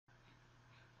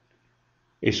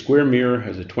A square mirror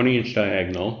has a 20-inch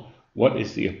diagonal. What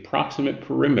is the approximate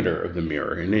perimeter of the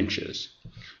mirror in inches?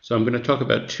 So I'm going to talk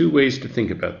about two ways to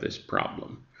think about this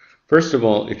problem. First of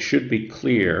all, it should be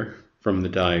clear from the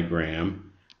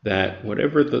diagram that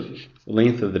whatever the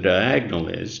length of the diagonal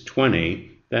is,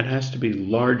 20, that has to be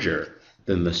larger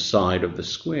than the side of the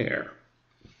square.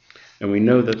 And we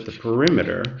know that the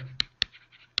perimeter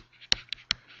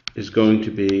is going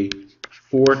to be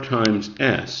 4 times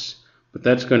s, but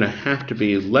that's going to have to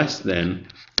be less than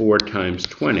 4 times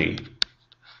 20,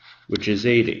 which is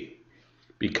 80,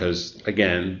 because,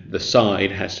 again, the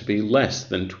side has to be less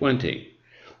than 20.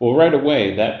 Well, right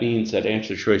away, that means that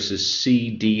answer choices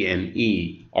C, D, and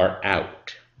E are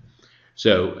out.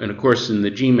 So, and of course, in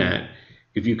the GMAT,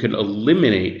 if you can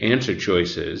eliminate answer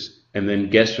choices and then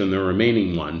guess from the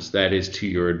remaining ones, that is to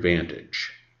your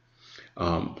advantage.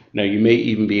 Now, you may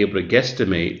even be able to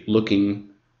guesstimate looking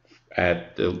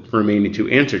at the remaining two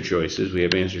answer choices. We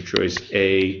have answer choice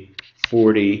A,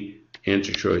 40,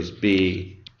 answer choice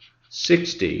B,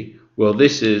 60. Well,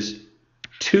 this is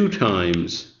 2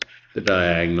 times the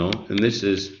diagonal, and this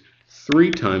is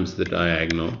 3 times the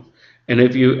diagonal. And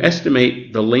if you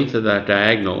estimate the length of that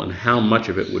diagonal and how much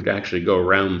of it would actually go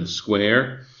around the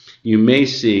square, you may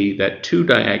see that 2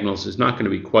 diagonals is not going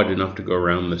to be quite enough to go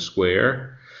around the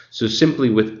square. So simply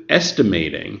with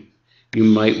estimating, you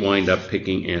might wind up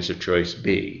picking answer choice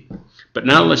B. But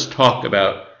now let's talk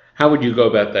about how would you go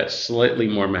about that slightly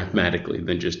more mathematically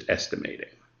than just estimating.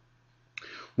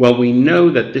 Well, we know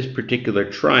that this particular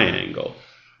triangle,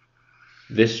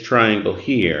 this triangle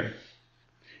here,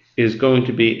 is going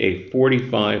to be a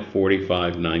 45,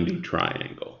 45, 90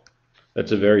 triangle.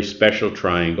 That's a very special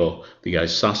triangle, the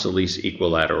isosceles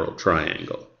equilateral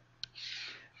triangle.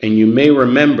 And you may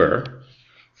remember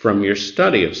from your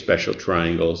study of special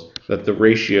triangles that the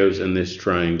ratios in this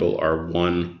triangle are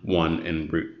 1, 1,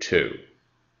 and root 2.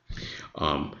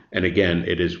 And again,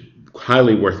 it is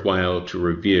highly worthwhile to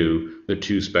review the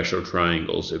 2 special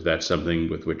triangles if that's something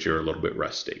with which you're a little bit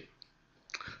rusty.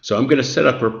 So I'm going to set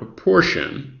up a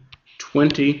proportion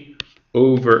 20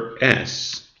 over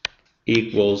s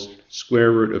equals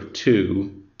square root of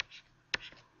 2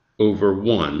 over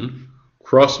 1,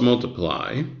 cross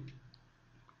multiply,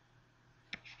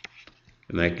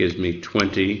 and that gives me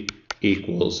 20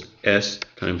 equals s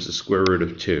times the square root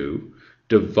of 2.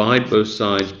 Divide both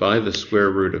sides by the square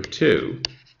root of 2.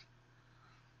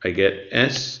 I get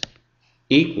s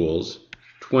equals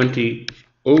 20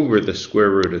 over the square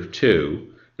root of 2.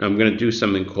 Now I'm going to do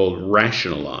something called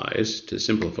rationalize to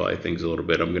simplify things a little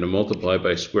bit. I'm going to multiply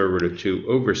by square root of 2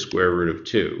 over square root of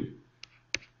 2.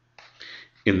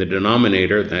 In the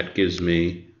denominator, that gives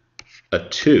me a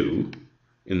 2.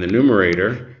 In the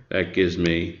numerator, that gives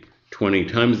me 20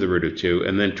 times the root of 2,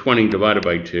 and then 20 divided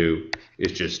by 2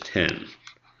 is just 10.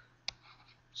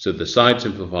 So the side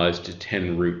simplifies to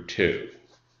 10 root 2.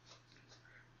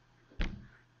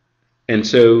 And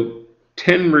so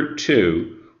 10 root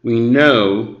 2, we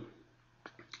know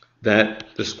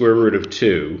that the square root of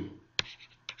 2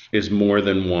 is more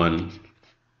than 1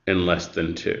 and less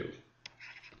than 2.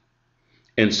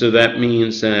 And so that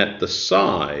means that the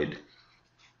side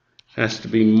has to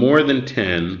be more than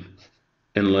 10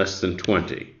 and less than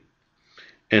 20.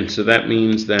 And so that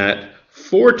means that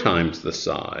 4 times the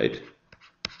side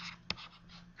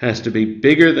has to be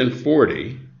bigger than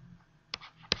 40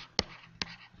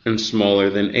 and smaller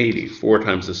than 80. 4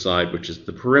 times the side, which is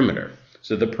the perimeter.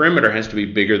 So the perimeter has to be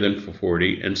bigger than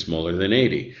 40 and smaller than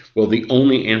 80. Well, the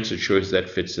only answer choice that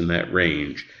fits in that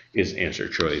range is answer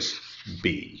choice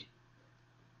B.